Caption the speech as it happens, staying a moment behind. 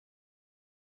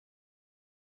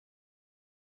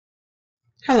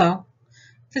Hello,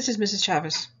 this is Mrs.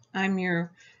 Chavez. I'm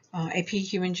your AP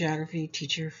Human Geography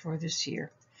teacher for this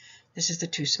year. This is the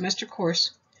 2-semester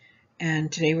course,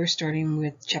 and today we're starting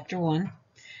with Chapter 1.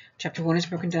 Chapter 1 is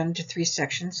broken down into 3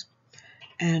 sections,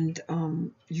 and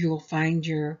you'll find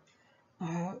your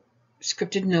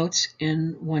scripted notes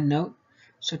in OneNote.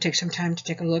 So take some time to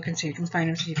take a look and see if you can find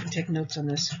them so you can take notes on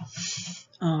this.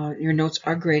 Your notes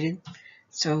are graded,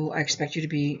 so I expect you to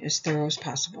be as thorough as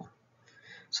possible.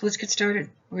 So let's get started.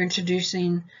 We're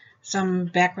introducing some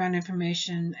background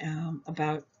information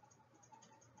about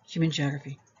human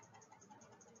geography.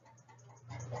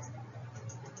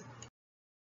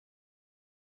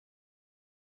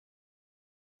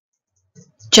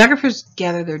 Geographers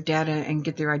gather their data and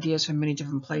get their ideas from many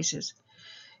different places.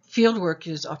 Fieldwork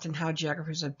is often how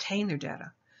geographers obtain their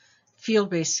data.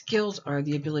 Field-based skills are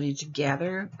the ability to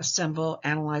gather, assemble,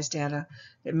 analyze data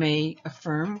that may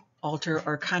affirm, alter,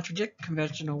 or contradict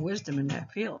conventional wisdom in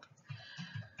that field.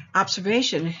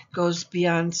 Observation goes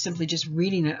beyond simply just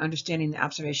reading and understanding the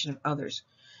observation of others.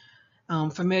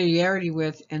 Familiarity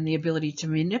with and the ability to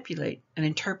manipulate and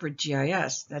interpret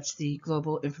GIS, that's the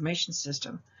Global Information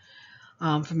System.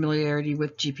 Familiarity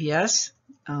with GPS.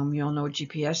 You all know what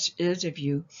GPS is. If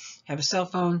you have a cell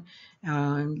phone,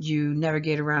 you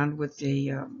navigate around with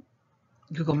the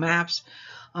Google Maps.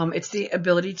 It's the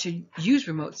ability to use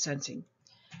remote sensing.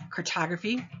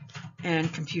 Cartography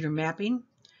and computer mapping.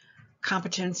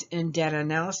 Competence in data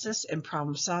analysis and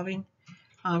problem solving.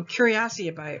 Curiosity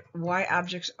about why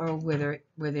objects are where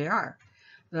they are.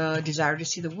 The desire to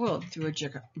see the world through a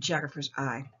geographer's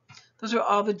eye. Those are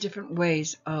all the different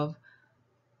ways of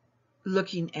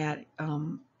looking at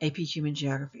AP Human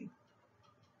Geography.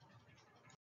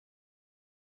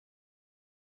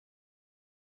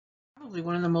 Probably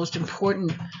one of the most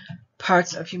important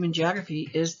parts of human geography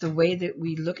is the way that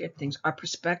we look at things, our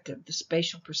perspective, the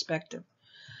spatial perspective.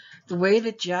 The way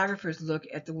that geographers look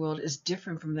at the world is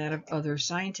different from that of other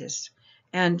scientists,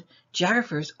 and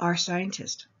geographers are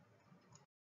scientists.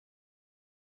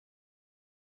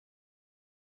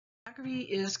 Geography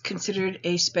is considered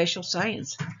a spatial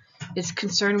science. It's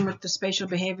concerned with the spatial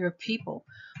behavior of people,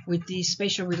 with the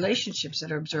spatial relationships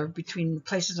that are observed between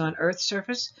places on Earth's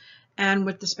surface, and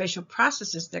with the spatial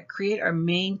processes that create or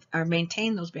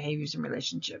maintain those behaviors and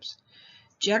relationships.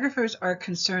 Geographers are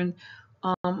concerned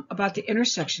about the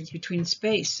intersections between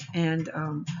space and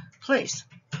place.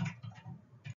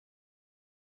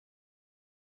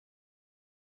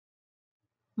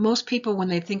 Most people, when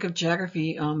they think of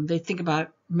geography, they think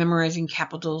about memorizing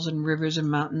capitals and rivers and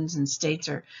mountains and states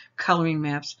or coloring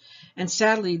maps. And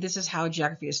sadly, this is how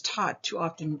geography is taught too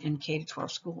often in K-12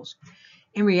 schools.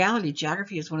 In reality,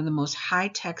 geography is one of the most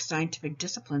high-tech scientific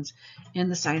disciplines in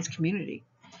the science community.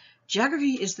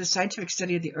 Geography is the scientific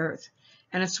study of the Earth,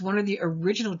 and it's one of the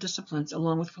original disciplines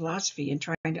along with philosophy in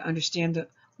trying to understand the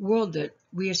world that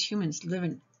we as humans live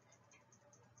in.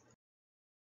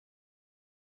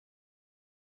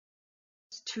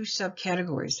 Two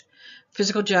subcategories,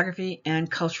 physical geography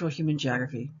and cultural human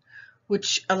geography,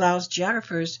 which allows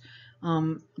geographers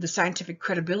the scientific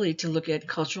credibility to look at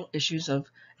cultural issues of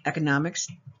economics,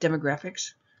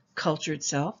 demographics, culture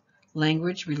itself,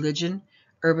 language, religion,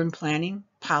 urban planning,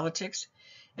 politics.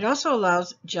 It also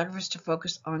allows geographers to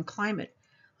focus on climate,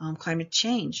 climate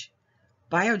change,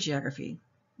 biogeography,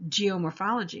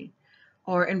 geomorphology,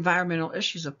 or environmental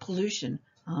issues of pollution,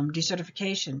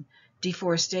 desertification,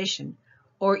 deforestation,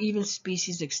 or even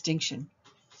species extinction.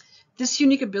 This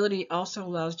unique ability also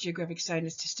allows geographic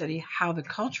scientists to study how the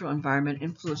cultural environment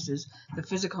influences the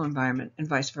physical environment and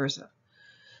vice versa.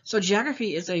 So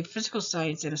geography is a physical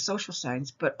science and a social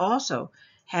science, but also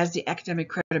has the academic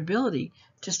credibility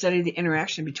to study the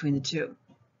interaction between the two.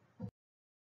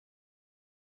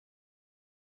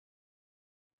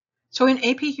 So in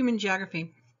AP Human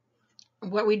Geography,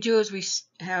 what we do is we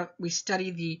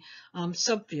study the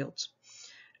subfields.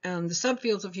 The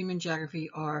subfields of human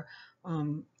geography are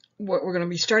what we're going to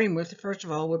be starting with. First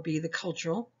of all, would be the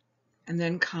cultural, and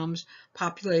then comes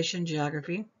population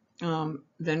geography.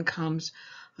 Then comes,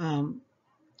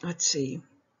 let's see,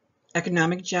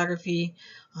 economic geography,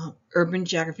 urban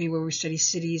geography, where we study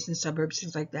cities and suburbs,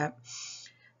 things like that.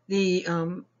 The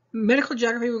medical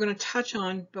geography we're going to touch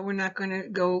on, but we're not going to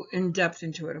go in depth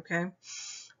into it, okay?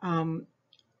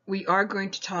 We are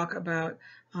going to talk about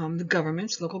the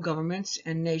governments, local governments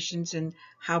and nations, and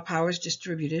how power is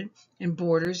distributed, and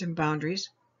borders and boundaries.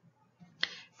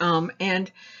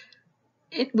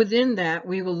 Within that,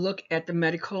 we will look at the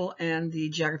medical and the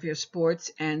geography of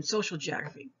sports and social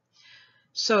geography.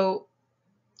 So,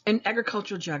 and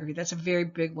agricultural geography, that's a very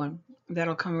big one.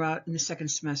 That'll come out in the second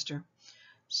semester.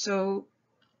 So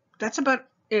that's about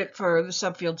it for the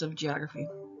subfields of geography.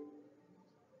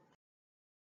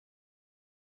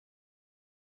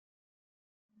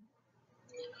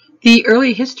 The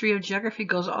early history of geography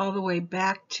goes all the way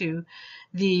back to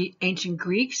the ancient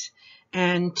Greeks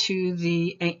and to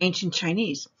the ancient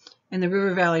Chinese. In the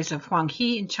river valleys of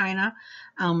Huanghe in China,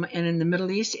 and in the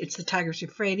Middle East, it's the Tigris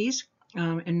Euphrates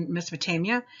in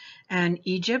Mesopotamia and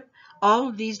Egypt. All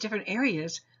of these different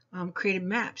areas created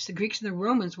maps. The Greeks and the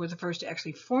Romans were the first to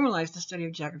actually formalize the study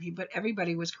of geography, but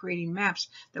everybody was creating maps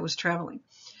that was traveling.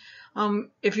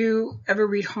 If you ever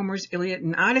read Homer's Iliad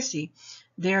and Odyssey,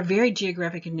 they are very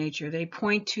geographic in nature. They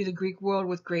point to the Greek world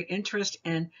with great interest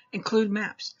and include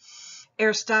maps.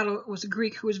 Aristotle was a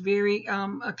Greek who was very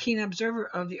a keen observer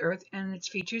of the earth and its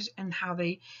features and how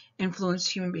they influence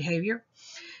human behavior.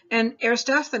 And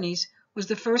Aristophanes was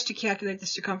the first to calculate the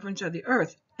circumference of the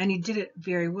earth, and he did it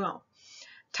very well.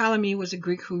 Ptolemy was a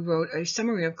Greek who wrote a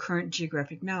summary of current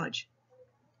geographic knowledge.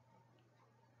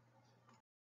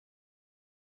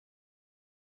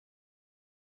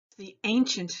 The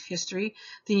ancient history.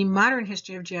 The modern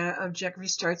history of geography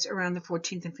starts around the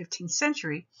 14th and 15th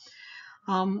century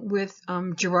with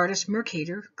Gerardus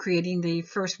Mercator creating the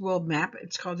first world map.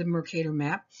 It's called the Mercator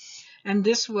map. And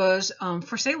this was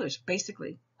for sailors,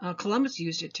 basically. Columbus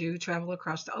used it to travel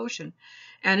across the ocean.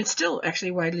 And it's still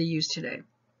actually widely used today.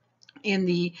 In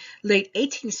the late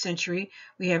 18th century,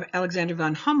 we have Alexander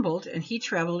von Humboldt, and he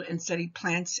traveled and studied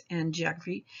plants and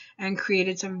geography and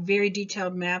created some very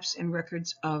detailed maps and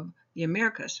records of the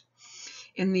Americas.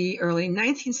 In the early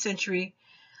 19th century,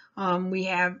 we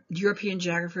have European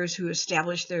geographers who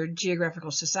established their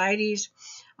geographical societies.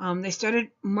 They started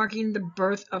marking the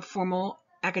birth of formal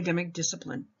academic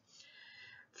discipline.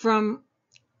 From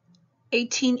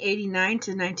 1889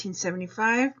 to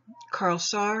 1975, Carl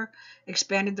Saar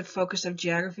expanded the focus of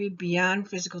geography beyond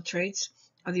physical traits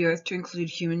of the earth to include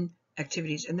human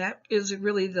activities. And that is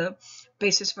really the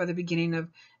basis for the beginning of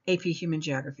AP Human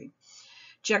Geography.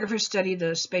 Geographers study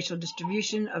the spatial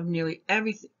distribution of nearly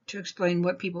everything to explain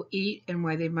what people eat and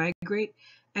why they migrate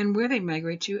and where they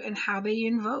migrate to and how they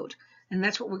vote. And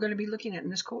that's what we're going to be looking at in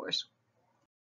this course.